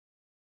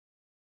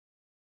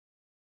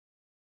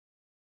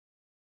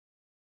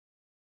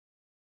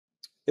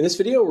In this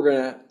video, we're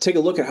going to take a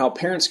look at how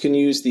parents can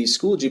use the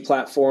Schoology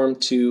platform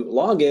to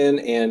log in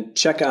and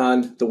check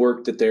on the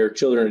work that their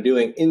children are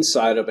doing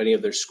inside of any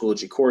of their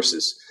Schoology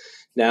courses.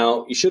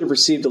 Now, you should have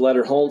received a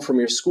letter home from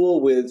your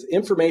school with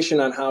information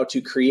on how to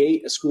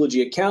create a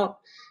Schoology account,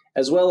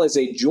 as well as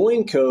a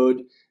join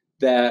code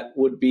that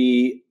would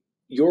be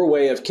your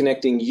way of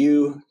connecting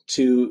you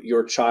to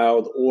your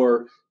child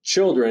or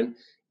children.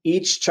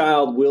 Each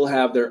child will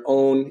have their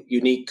own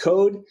unique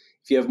code.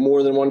 If you have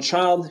more than one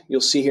child,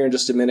 you'll see here in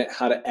just a minute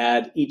how to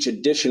add each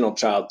additional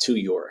child to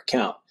your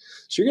account.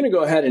 So you're going to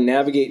go ahead and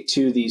navigate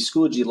to the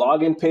Schoology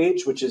login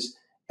page, which is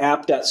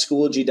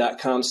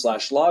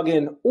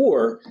app.schoology.com/login,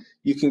 or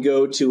you can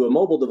go to a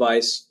mobile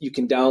device. You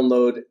can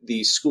download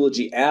the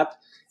Schoology app,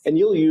 and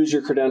you'll use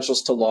your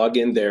credentials to log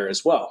in there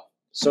as well.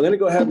 So I'm going to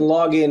go ahead and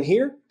log in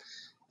here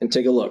and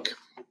take a look.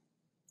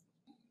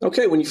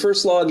 Okay, when you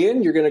first log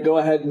in, you're going to go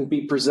ahead and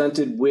be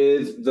presented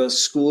with the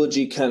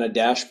Schoology kind of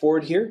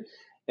dashboard here.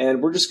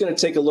 And we're just going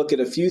to take a look at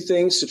a few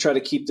things to try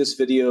to keep this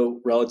video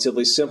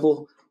relatively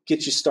simple,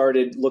 get you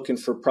started looking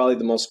for probably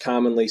the most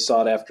commonly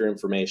sought after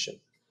information.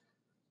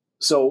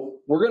 So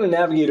we're going to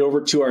navigate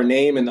over to our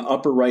name in the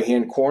upper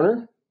right-hand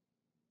corner.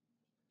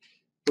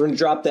 We're going to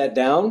drop that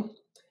down,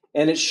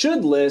 and it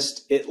should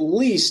list at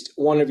least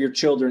one of your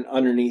children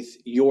underneath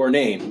your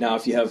name. Now,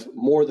 if you have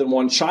more than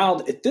one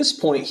child, at this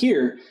point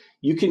here,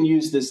 you can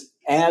use this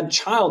Add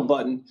Child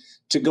button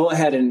to go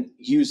ahead and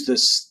use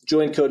this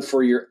join code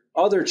for your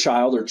other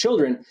child or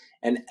children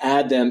and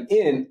add them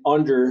in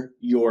under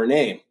your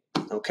name.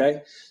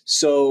 Okay,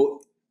 so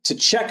to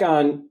check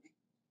on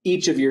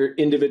each of your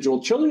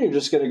individual children, you're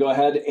just going to go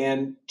ahead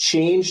and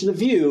change the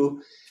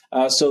view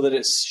so that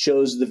it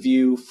shows the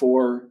view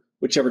for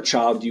whichever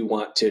child you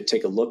want to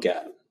take a look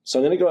at. So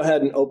I'm going to go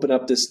ahead and open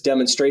up this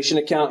demonstration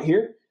account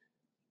here.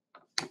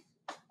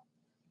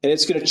 And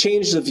it's going to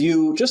change the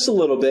view just a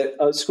little bit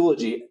of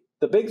Schoology.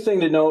 The big thing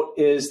to note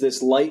is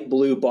this light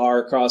blue bar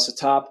across the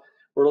top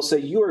where it'll say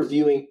you are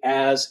viewing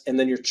as, and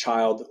then your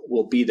child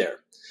will be there.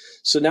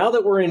 So now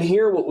that we're in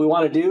here, what we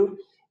want to do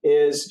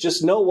is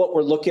just know what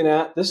we're looking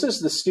at. This is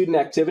the student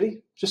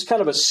activity, just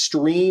kind of a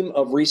stream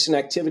of recent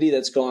activity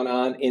that's gone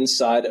on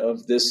inside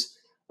of this,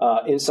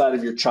 inside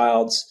of your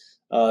child's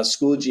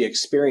Schoology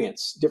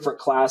experience. Different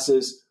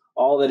classes,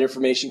 all that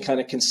information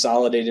kind of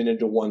consolidated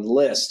into one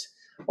list.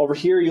 Over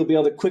here, you'll be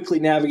able to quickly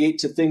navigate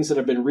to things that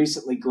have been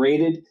recently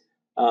graded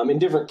in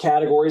different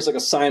categories like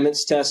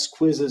assignments, tests,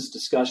 quizzes,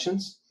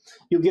 discussions.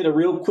 You'll get a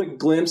real quick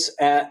glimpse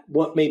at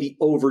what may be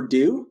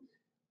overdue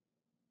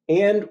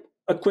and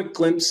a quick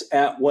glimpse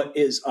at what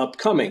is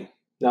upcoming.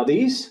 Now,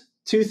 these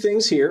two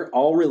things here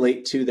all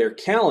relate to their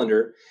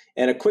calendar,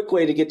 and a quick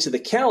way to get to the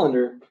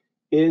calendar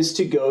is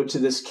to go to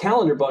this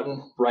calendar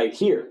button right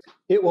here.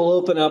 It will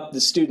open up the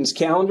student's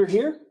calendar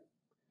here,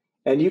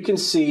 and you can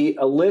see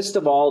a list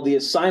of all the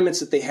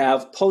assignments that they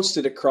have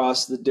posted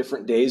across the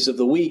different days of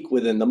the week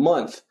within the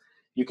month.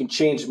 You can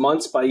change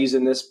months by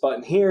using this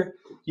button here.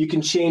 You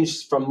can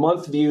change from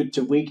month view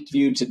to week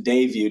view to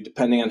day view,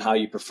 depending on how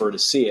you prefer to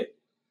see it.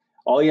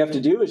 All you have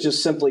to do is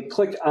just simply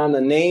click on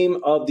the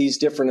name of these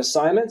different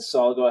assignments.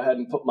 So I'll go ahead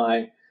and put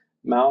my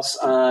mouse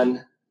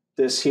on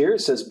this here.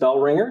 It says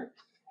Bell Ringer.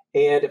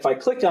 And if I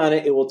click on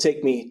it, it will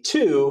take me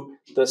to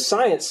the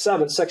Science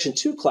 7 Section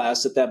 2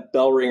 class that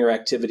Bell Ringer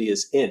activity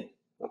is in.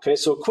 Okay,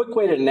 so a quick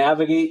way to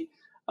navigate,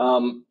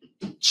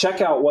 check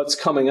out what's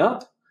coming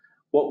up,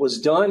 what was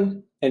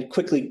done, and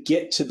quickly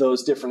get to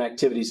those different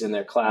activities in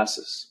their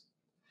classes.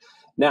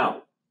 Now,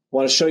 I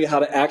want to show you how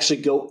to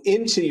actually go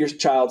into your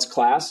child's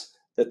class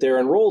that they're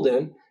enrolled in.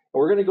 And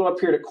we're going to go up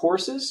here to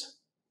Courses.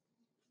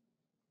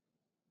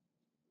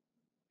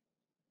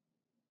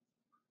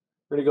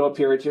 We're going to go up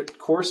here to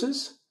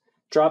Courses.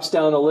 Drops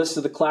down a list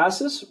of the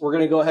classes. We're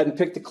going to go ahead and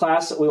pick the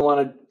class that we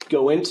want to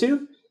go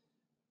into.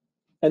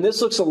 And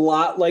this looks a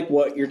lot like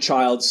what your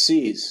child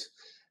sees.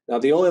 Now,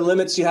 the only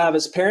limits you have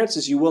as parents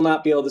is you will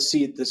not be able to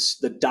see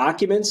the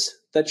documents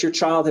that your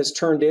child has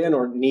turned in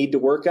or need to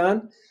work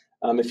on.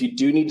 If you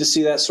do need to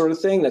see that sort of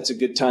thing, that's a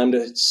good time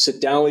to sit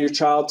down with your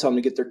child, tell them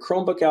to get their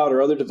Chromebook out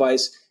or other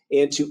device,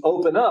 and to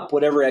open up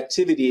whatever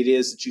activity it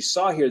is that you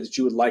saw here that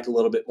you would like a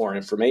little bit more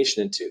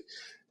information into.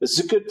 This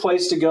is a good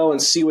place to go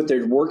and see what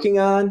they're working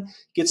on,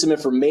 get some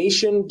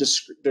information,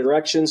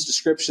 directions,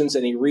 descriptions,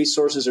 any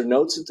resources or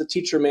notes that the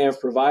teacher may have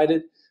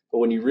provided. But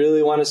when you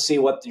really want to see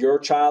what your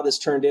child has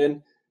turned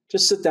in,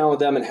 just sit down with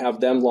them and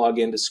have them log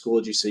into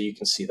Schoology so you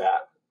can see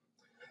that.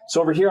 So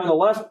over here on the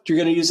left, you're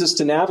going to use this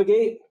to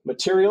navigate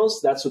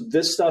materials. That's what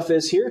this stuff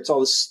is here. It's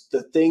all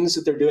the things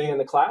that they're doing in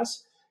the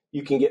class.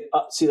 You can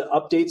see the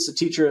updates the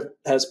teacher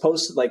has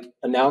posted, like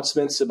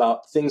announcements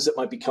about things that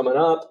might be coming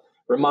up,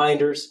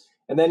 reminders,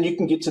 and then you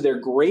can get to their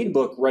grade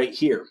book right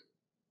here.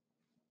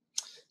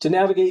 To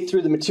navigate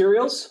through the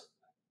materials,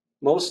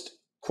 most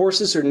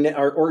courses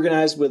are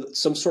organized with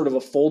some sort of a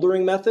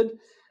foldering method,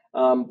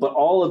 but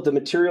all of the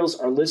materials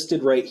are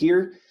listed right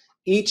here.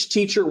 Each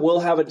teacher will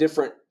have a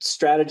different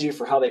strategy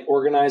for how they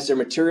organize their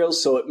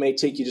materials, so it may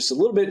take you just a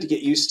little bit to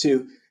get used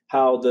to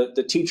how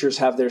the teachers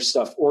have their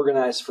stuff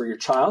organized for your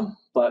child.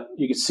 But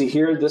you can see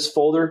here, this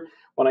folder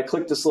When I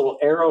click this little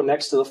arrow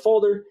next to the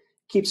folder, it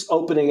keeps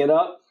opening it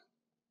up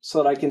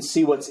so that I can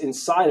see what's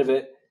inside of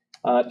it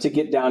to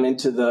get down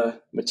into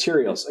the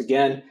materials.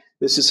 Again,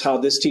 this is how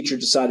this teacher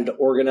decided to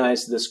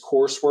organize this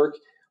coursework.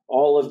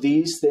 All of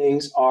these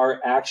things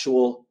are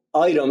actual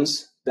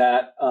items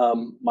that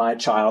my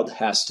child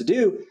has to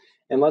do.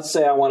 And let's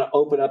say I want to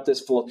open up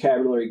this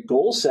vocabulary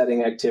goal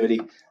setting activity.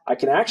 I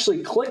can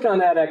actually click on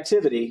that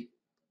activity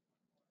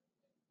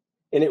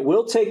and it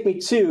will take me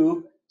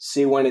to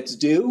see when it's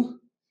due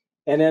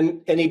and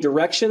then any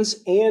directions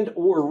and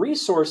or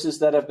resources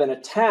that have been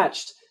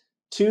attached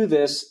to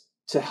this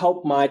to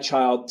help my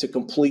child to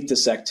complete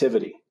this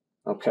activity.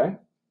 Okay.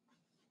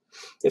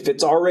 If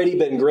it's already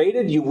been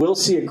graded, you will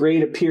see a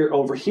grade appear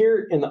over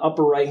here in the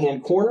upper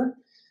right-hand corner.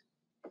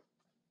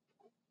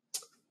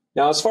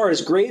 Now, as far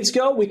as grades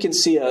go, we can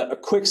see a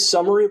quick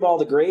summary of all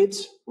the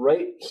grades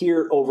right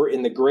here over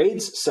in the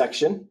grades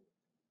section.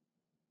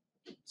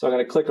 So I'm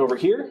going to click over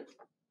here.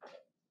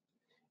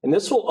 And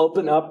this will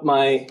open up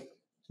my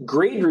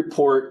grade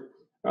report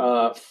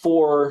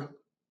for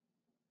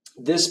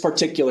this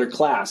particular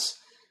class.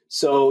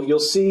 So you'll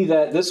see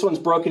that this one's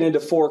broken into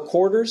 4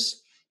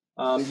 quarters.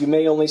 You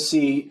may only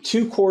see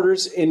 2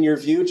 quarters in your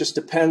view, just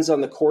depends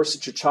on the course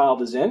that your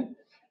child is in.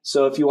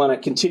 So if you want to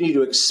continue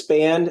to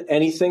expand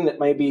anything that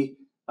may be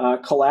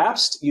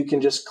collapsed, you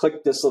can just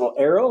click this little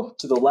arrow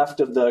to the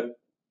left of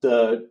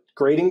the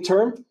grading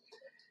term,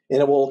 and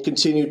it will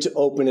continue to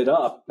open it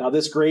up. Now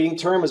this grading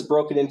term is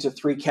broken into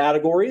 3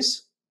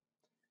 categories,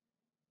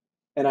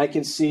 and I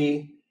can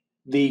see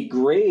the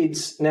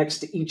grades next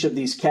to each of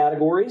these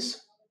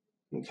categories.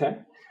 Okay,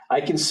 I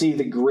can see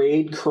the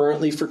grade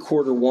currently for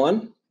quarter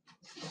 1.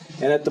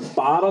 And at the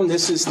bottom,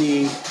 this is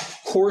the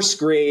course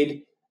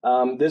grade.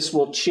 This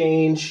will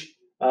change.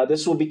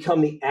 This will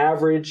become the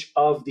average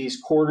of these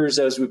quarters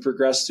as we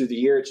progress through the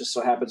year. It just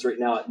so happens right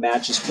now it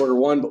matches quarter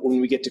 1, but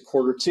when we get to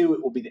quarter 2,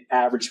 it will be the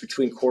average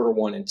between quarter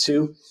 1 and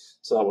 2.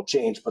 So that will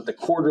change, but the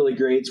quarterly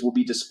grades will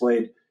be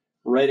displayed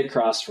right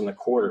across from the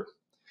quarter.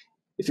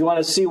 If you want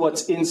to see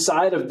what's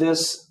inside of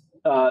this,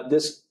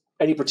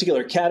 any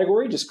particular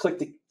category, just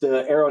click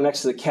the arrow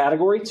next to the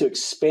category to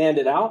expand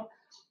it out.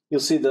 You'll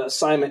see the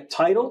assignment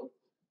title,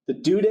 the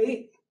due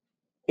date,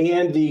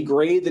 and the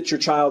grade that your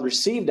child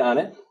received on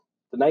it.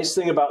 The nice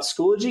thing about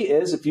Schoology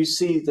is if you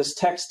see this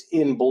text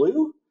in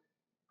blue,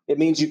 it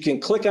means you can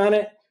click on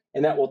it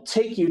and that will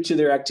take you to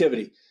their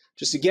activity.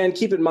 Just again,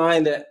 keep in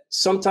mind that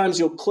sometimes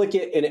you'll click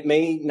it and it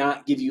may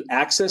not give you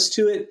access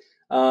to it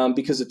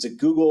because it's a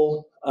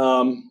Google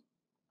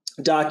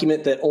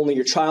document that only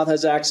your child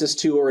has access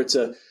to, or it's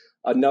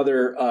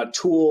another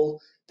tool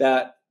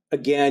that,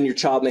 again, your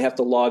child may have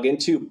to log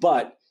into,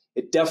 but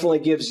it definitely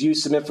gives you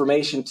some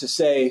information to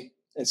say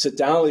and sit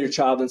down with your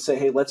child and say,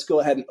 hey, let's go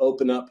ahead and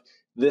open up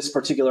this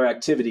particular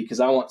activity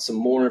because I want some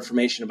more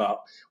information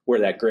about where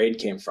that grade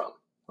came from.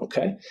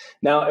 Okay.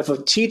 Now, if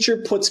a teacher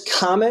puts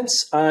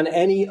comments on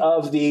any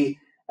of the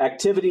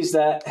activities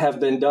that have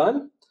been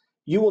done,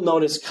 you will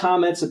notice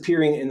comments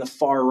appearing in the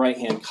far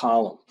right-hand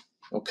column.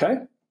 Okay.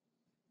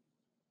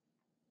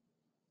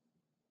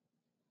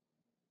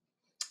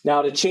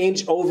 Now, to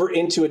change over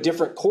into a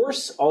different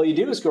course, all you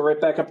do is go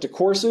right back up to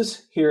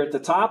courses here at the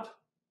top.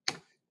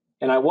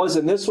 And I was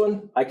in this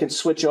one. I can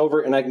switch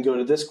over and I can go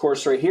to this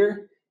course right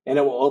here, and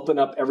it will open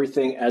up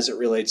everything as it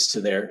relates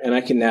to there. And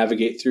I can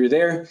navigate through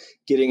there,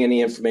 getting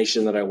any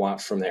information that I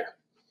want from there.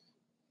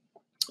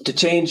 To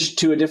change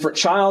to a different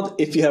child,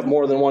 if you have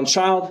more than one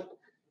child,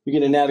 you're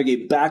going to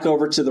navigate back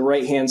over to the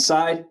right-hand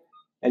side,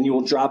 and you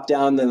will drop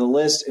down in the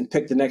list and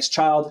pick the next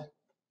child.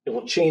 It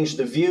will change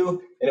the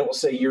view, and it will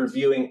say you're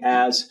viewing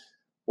as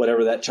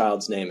whatever that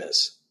child's name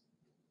is.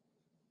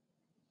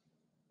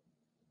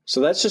 So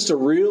that's just a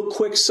real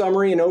quick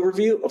summary and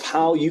overview of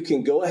how you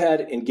can go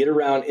ahead and get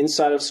around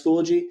inside of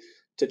Schoology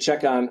to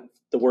check on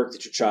the work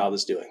that your child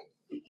is doing.